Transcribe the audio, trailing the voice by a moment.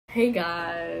Hey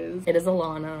guys, it is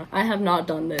Alana. I have not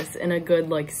done this in a good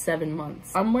like 7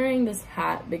 months. I'm wearing this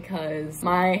hat because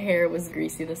my hair was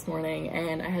greasy this morning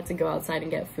and I had to go outside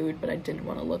and get food, but I didn't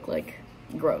want to look like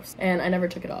gross. And I never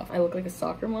took it off. I look like a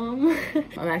soccer mom.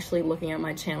 I'm actually looking at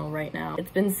my channel right now.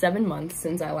 It's been 7 months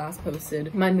since I last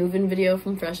posted. My move-in video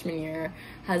from freshman year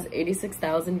has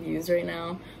 86,000 views right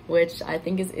now, which I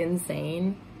think is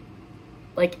insane.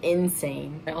 Like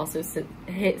insane. I also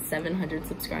hit 700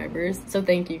 subscribers, so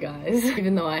thank you guys.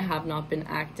 Even though I have not been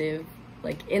active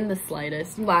like in the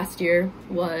slightest. Last year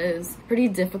was pretty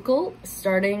difficult.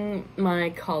 Starting my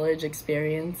college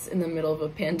experience in the middle of a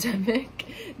pandemic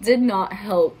did not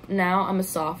help. Now I'm a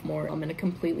sophomore. I'm in a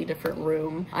completely different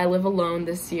room. I live alone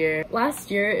this year. Last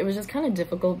year it was just kind of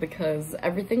difficult because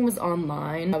everything was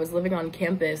online. I was living on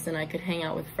campus and I could hang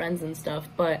out with friends and stuff,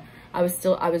 but I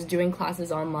was doing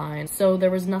classes online, so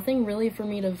there was nothing really for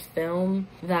me to film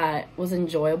that was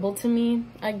enjoyable to me,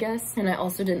 I guess. And I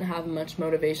also didn't have much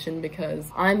motivation because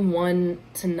I'm one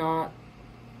to not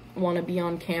want to be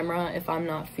on camera if I'm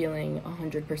not feeling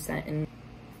 100%, and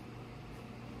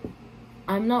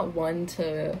I'm not one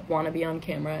to want to be on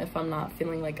camera if I'm not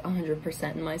feeling like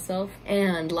 100% in myself.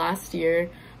 And last year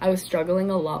I was struggling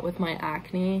a lot with my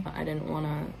acne. I didn't want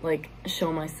to like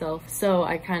show myself, so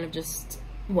I kind of just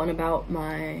went about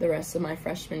the rest of my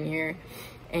freshman year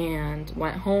and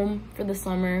went home for the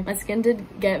summer. My skin did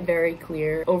get very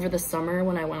clear over the summer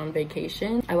when I went on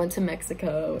vacation. I went to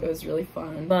Mexico. It was really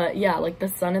fun. But yeah, like the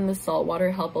sun and the salt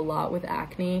water help a lot with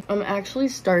acne. I'm actually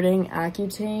starting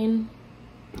Accutane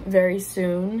very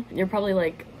soon. You're probably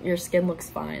like, your skin looks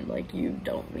fine, like you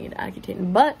don't need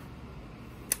Accutane, but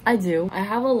I do. I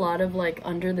have a lot of like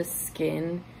under the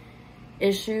skin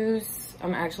issues.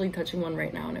 I'm actually touching one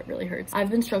right now and it really hurts. I've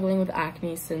been struggling with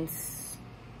acne since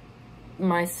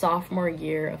my sophomore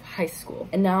year of high school,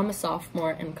 and now I'm a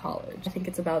sophomore in college. I think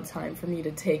it's about time for me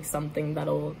to take something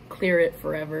that'll clear it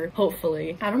forever,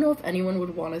 hopefully. I don't know if anyone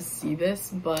would want to see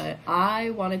this, but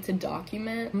I wanted to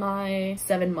document my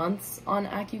 7 months on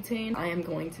Accutane. I am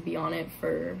going to be on it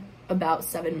for about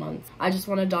 7 months. I just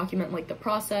want to document like the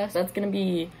process. That's gonna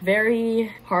be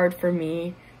very hard for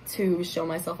me to show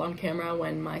myself on camera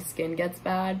when my skin gets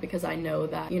bad, because I know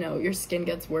that, you know, your skin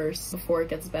gets worse before it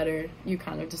gets better. You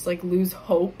kind of just like lose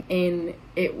hope in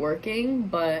it working,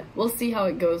 but we'll see how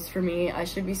it goes for me. I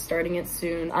should be starting it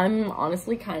soon. I'm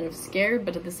honestly kind of scared,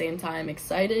 but at the same time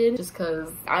excited, just because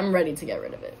I'm ready to get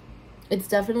rid of it. It's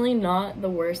definitely not the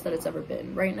worst that it's ever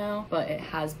been right now, but it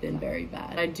has been very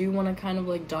bad. I do want to kind of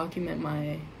like document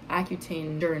my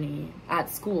Accutane journey at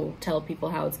school, tell people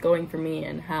how it's going for me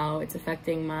and how it's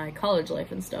affecting my college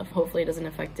life and stuff. Hopefully it doesn't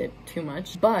affect it too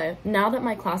much. But now that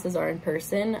my classes are in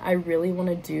person, I really want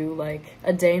to do like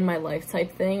a day in my life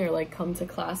type thing, or like come to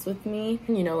class with me,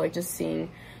 you know, like just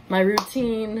seeing my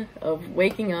routine of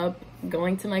waking up,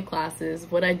 going to my classes,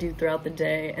 what I do throughout the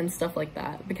day and stuff like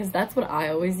that, because that's what I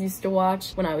always used to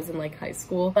watch when I was in like high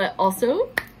school. But also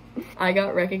I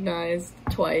got recognized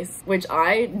twice, which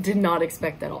I did not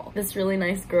expect at all. This really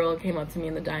nice girl came up to me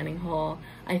in the dining hall.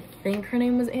 I think her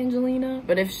name was Angelina,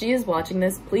 but if she is watching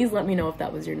this, please let me know if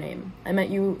that was your name. I met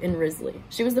you in Risley.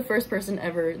 She was the first person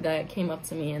ever that came up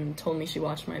to me and told me she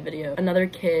watched my video. Another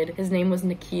kid, his name was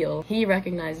Nikhil. He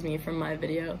recognized me from my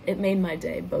video. It made my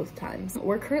day both times.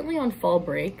 We're currently on fall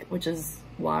break, which is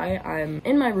why I'm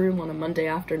in my room on a Monday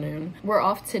afternoon. We're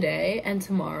off today and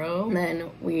tomorrow, and then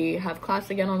we have class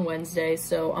again on Wednesday.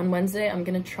 So on Wednesday, I'm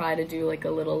gonna try to do like a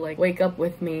little like wake up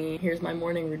with me, here's my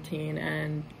morning routine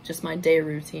and just my day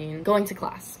routine, going to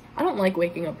class. I don't like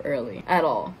waking up early at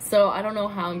all, so I don't know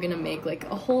how I'm gonna make like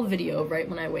a whole video right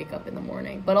when I wake up in the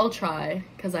morning, but I'll try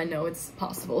because I know it's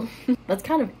possible. That's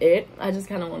kind of it. I just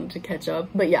kind of wanted to catch up.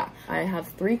 But yeah, I have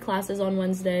 3 classes on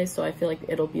Wednesday, so I feel like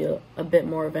it'll be a bit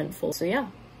more eventful. So yeah,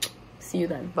 see you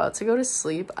then. About to go to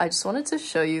sleep. I just wanted to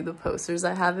show you the posters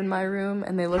I have in my room,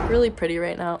 and they look really pretty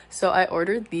right now. So I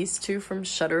ordered these 2 from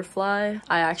Shutterfly.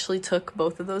 I actually took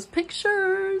both of those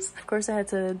pictures. Of course I had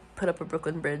to put up a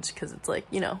Brooklyn Bridge because it's like,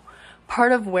 you know,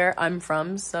 part of where I'm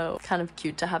from, so kind of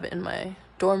cute to have it in my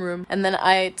dorm room. And then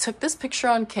I took this picture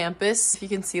on campus. If you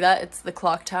can see that, it's the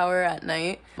clock tower at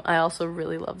night. I also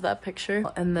really love that picture.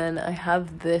 And then I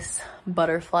have this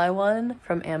butterfly one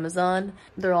from Amazon.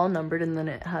 They're all numbered, and then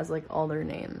it has like all their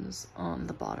names on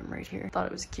the bottom right here. Thought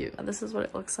it was cute. This is what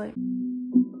it looks like.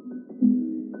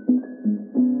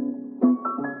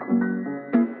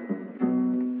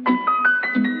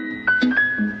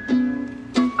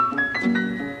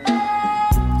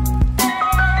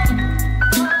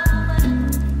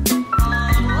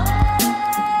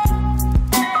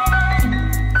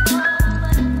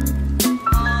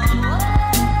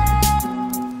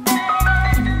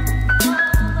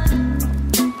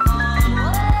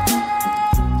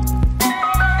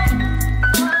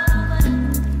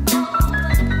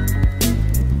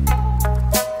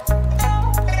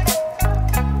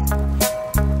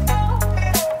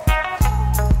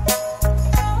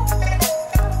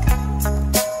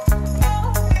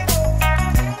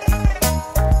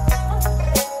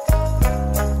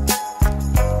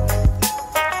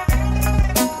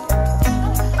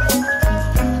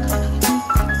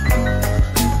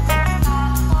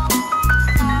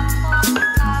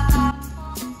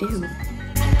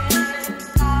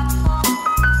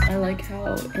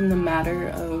 matter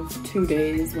of 2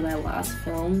 days when I last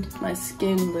filmed, my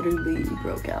skin literally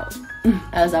broke out.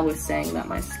 As I was saying that,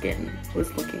 my skin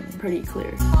was looking pretty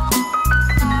clear.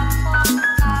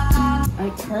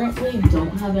 I currently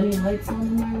don't have any lights on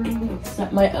in my room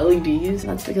except my LEDs.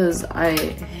 That's because I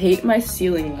hate my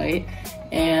ceiling light,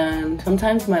 and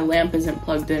sometimes my lamp isn't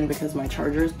plugged in because my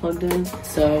charger is plugged in.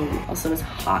 So also it's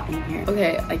hot in here.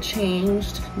 Okay, I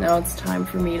changed. Now it's time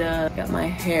for me to get my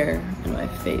hair and my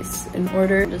face in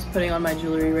order. I'm just putting on my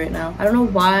jewelry right now. I don't know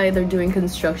why they're doing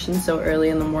construction so early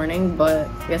in the morning, but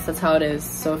I guess that's how it is.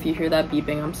 So if you hear that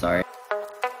beeping, I'm sorry.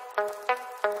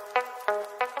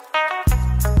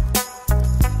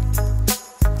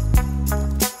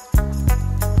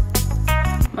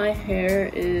 My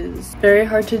hair is very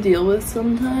hard to deal with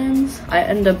sometimes. I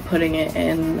end up putting it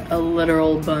in a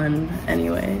literal bun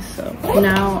anyway, so.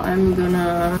 Now I'm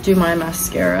gonna do my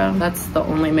mascara. That's the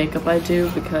only makeup I do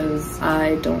because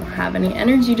I don't have any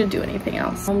energy to do anything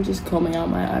else. I'm just combing out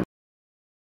my eyes.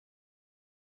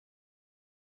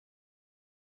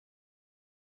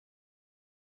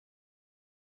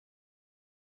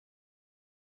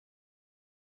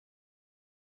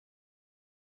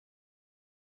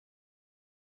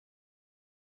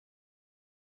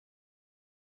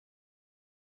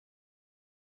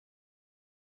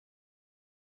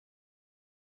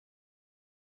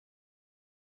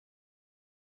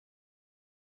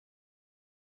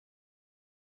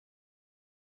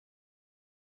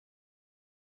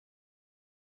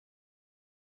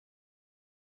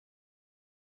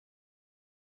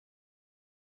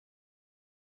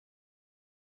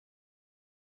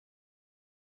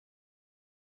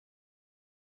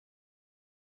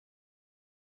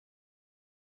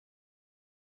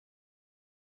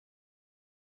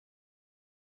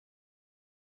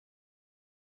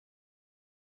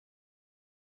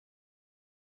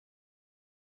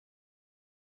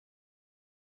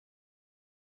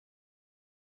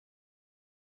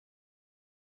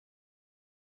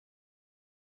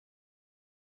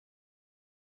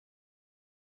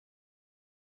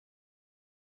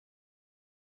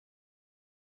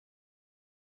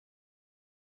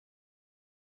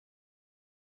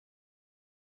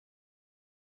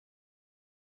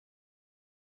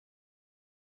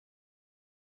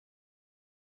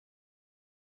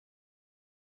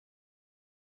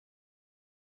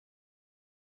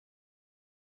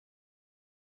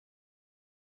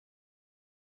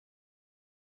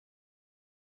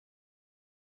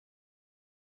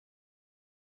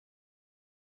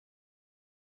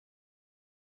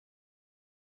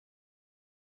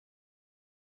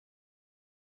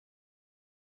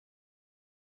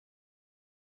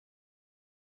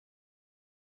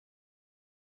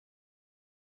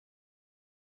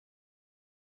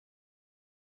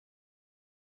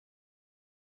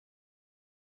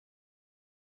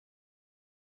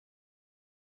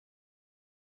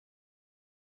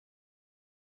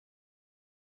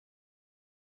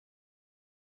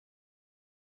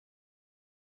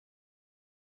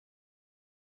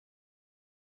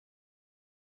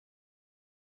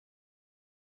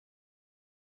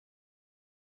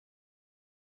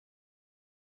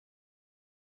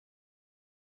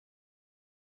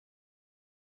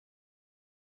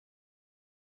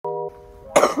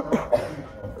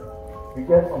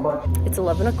 It's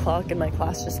 11 o'clock and my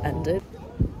class just ended.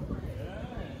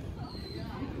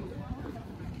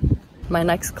 My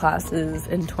next class is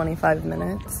in 25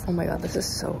 minutes. Oh my god, this is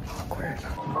so awkward.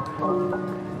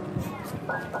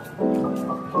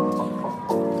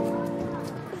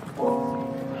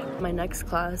 My next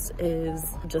class is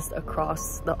just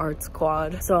across the arts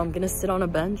quad. So I'm gonna sit on a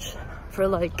bench for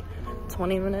like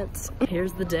 20 minutes.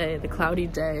 Here's the day, the cloudy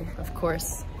day. Of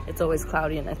course, it's always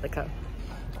cloudy in Ithaca.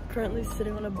 Currently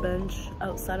sitting on a bench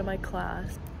outside of my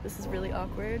class. This is really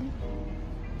awkward.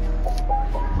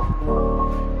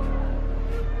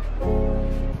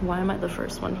 Why am I the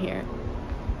first one here?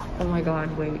 Oh my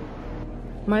god, wait.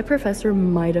 My professor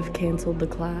might have canceled the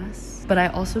class, but I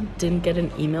also didn't get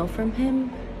an email from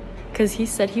him because he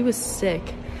said he was sick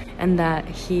and that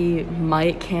he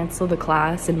might cancel the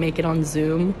class and make it on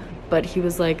Zoom. But he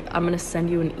was like, I'm gonna send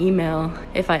you an email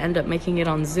if I end up making it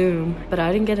on Zoom. But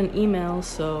I didn't get an email,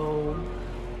 so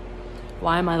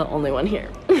why am I the only one here?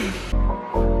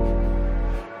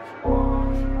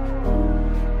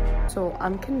 So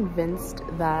I'm convinced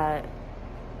that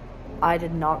I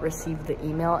did not receive the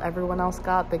email everyone else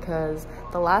got, because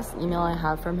the last email I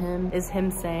have from him is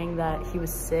him saying that he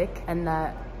was sick and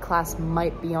that class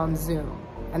might be on Zoom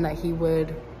and that he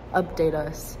would update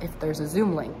us if there's a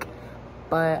Zoom link.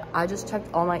 But I just checked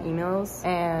all my emails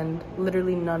and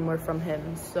literally none were from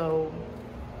him. So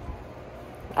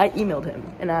I emailed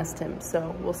him and asked him.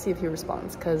 So we'll see if he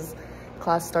responds, because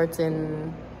Class starts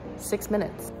in 6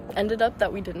 minutes. Ended up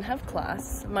that we didn't have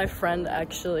class. My friend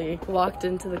actually walked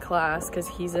into the class because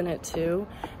he's in it too,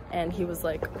 and he was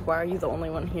like, why are you the only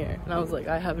one here? And I was like,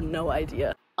 I have no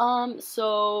idea.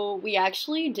 So we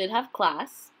actually did have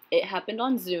class. It happened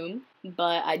on Zoom,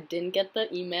 but I didn't get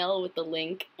the email with the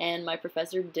link, and my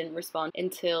professor didn't respond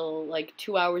until like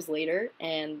 2 hours later,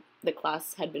 and the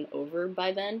class had been over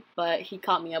by then. But he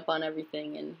caught me up on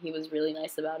everything, and he was really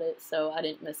nice about it, so I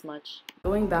didn't miss much.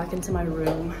 Going back into my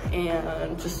room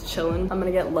and just chilling. I'm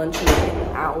gonna get lunch in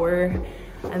an hour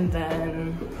and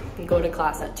then go to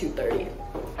class at 2:30.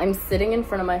 I'm sitting in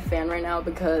front of my fan right now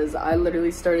because I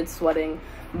literally started sweating.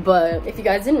 But if you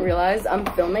guys didn't realize, I'm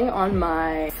filming on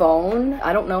my phone.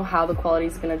 I don't know how the quality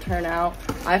is gonna turn out.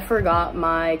 I forgot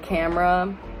my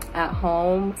camera at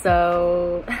home,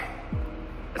 so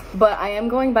but I am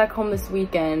going back home this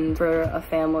weekend for a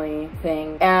family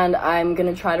thing, and I'm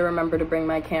gonna try to remember to bring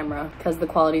my camera because the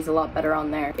quality's a lot better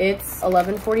on there. It's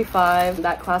 11:45.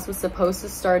 That class was supposed to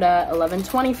start at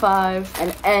 11:25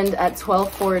 and end at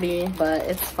 12:40, but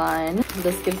it's fine.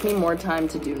 This gives me more time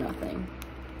to do nothing.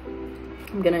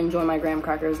 I'm gonna enjoy my graham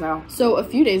crackers now. So a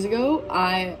few days ago,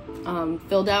 I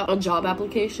filled out a job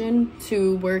application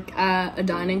to work at a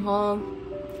dining hall.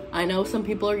 I know some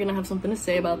people are gonna have something to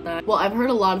say about that. Well, I've heard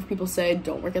a lot of people say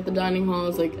don't work at the dining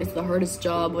halls, like it's the hardest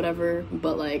job, whatever,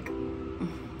 but like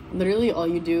literally all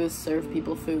you do is serve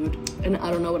people food, and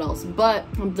I don't know what else. But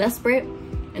I'm desperate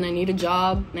and I need a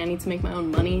job and I need to make my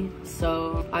own money,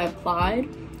 so I applied.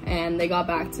 And they got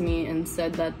back to me and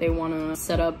said that they want to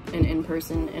set up an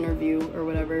in-person interview or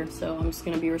whatever. So I'm just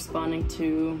going to be responding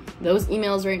to those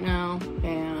emails right now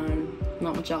and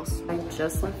not much else. I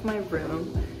just left my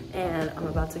room and I'm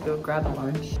about to go grab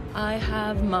lunch. I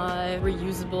have my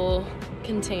reusable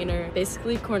container.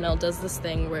 Basically, Cornell does this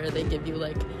thing where they give you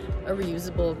like a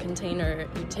reusable container.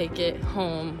 You take it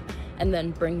home and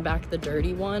then bring back the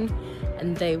dirty one,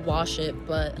 and they wash it,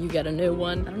 but you get a new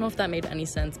one. I don't know if that made any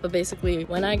sense, but basically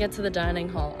when I get to the dining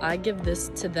hall, I give this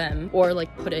to them or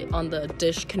like put it on the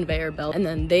dish conveyor belt, and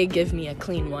then they give me a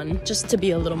clean one just to be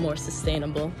a little more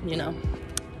sustainable, you know.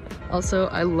 Also,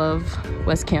 I love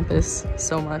West Campus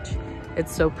so much.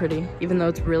 It's so pretty. Even though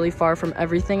it's really far from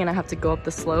everything and I have to go up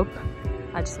the slope,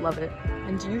 I just love it.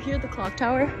 And do you hear the clock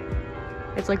tower?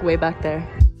 It's like way back there.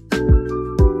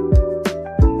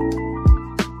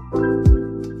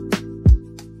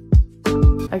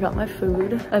 I got my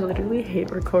food. I literally hate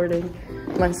recording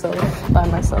myself by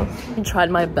myself. I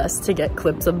tried my best to get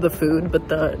clips of the food, but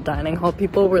the dining hall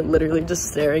people were literally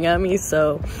just staring at me,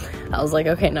 so I was like,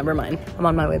 okay, never mind. I'm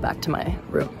on my way back to my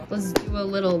room. Let's do a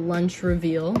little lunch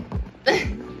reveal.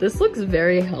 This looks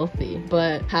very healthy,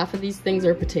 but half of these things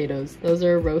are potatoes. Those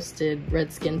are roasted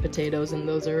red skin potatoes, and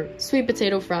those are sweet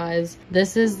potato fries.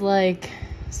 This is like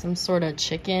some sort of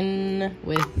chicken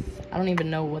with, I don't even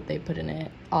know what they put in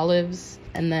it, olives,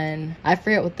 and then I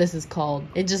forget what this is called.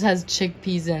 It just has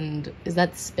chickpeas and, is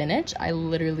that spinach? I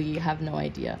literally have no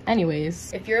idea.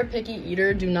 Anyways, if you're a picky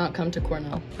eater, do not come to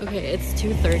Cornell. Okay, it's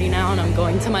 2:30 now and I'm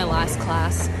going to my last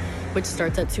class, which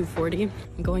starts at 2:40.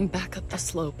 I'm going back up the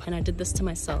slope, and I did this to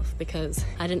myself because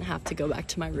I didn't have to go back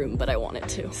to my room, but I wanted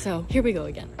to. So here we go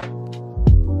again.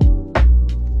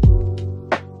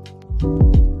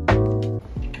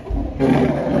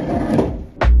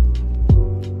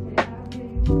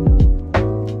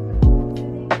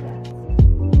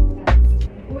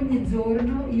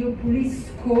 Io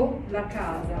pulisco la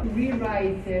casa.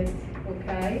 Rewrite it,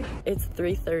 okay? It's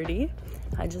 3:30.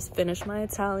 I just finished my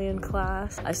Italian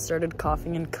class. I started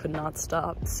coughing and could not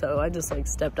stop, so I just like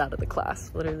stepped out of the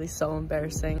class. Literally so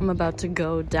embarrassing. I'm about to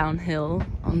go downhill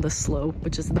on the slope,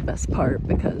 which is the best part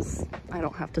because I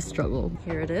don't have to struggle.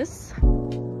 Here it is.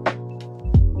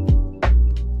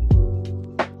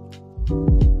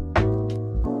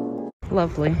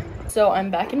 Lovely. So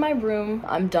I'm back in my room.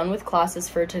 I'm done with classes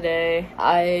for today.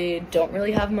 I don't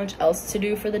really have much else to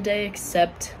do for the day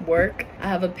except work. I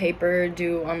have a paper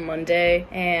due on Monday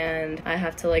and I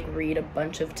have to like read a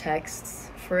bunch of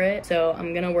texts for it. So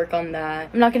I'm gonna work on that.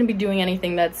 I'm not gonna be doing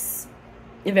anything that's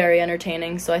very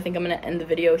entertaining, so I think I'm gonna end the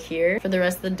video here. For the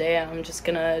rest of the day, I'm just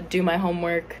gonna do my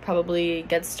homework, probably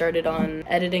get started on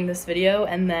editing this video,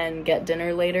 and then get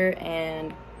dinner later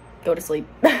and go to sleep.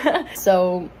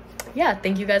 So yeah,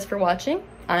 thank you guys for watching.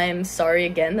 I'm sorry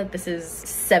again that this is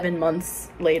 7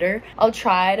 months later. I'll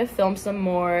try to film some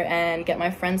more and get my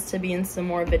friends to be in some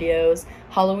more videos.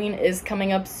 Halloween is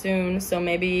coming up soon, so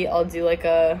maybe I'll do like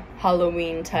a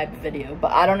Halloween type video,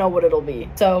 but I don't know what it'll be.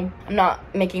 So I'm not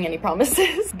making any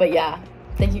promises, but yeah,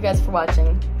 thank you guys for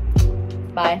watching.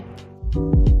 Bye.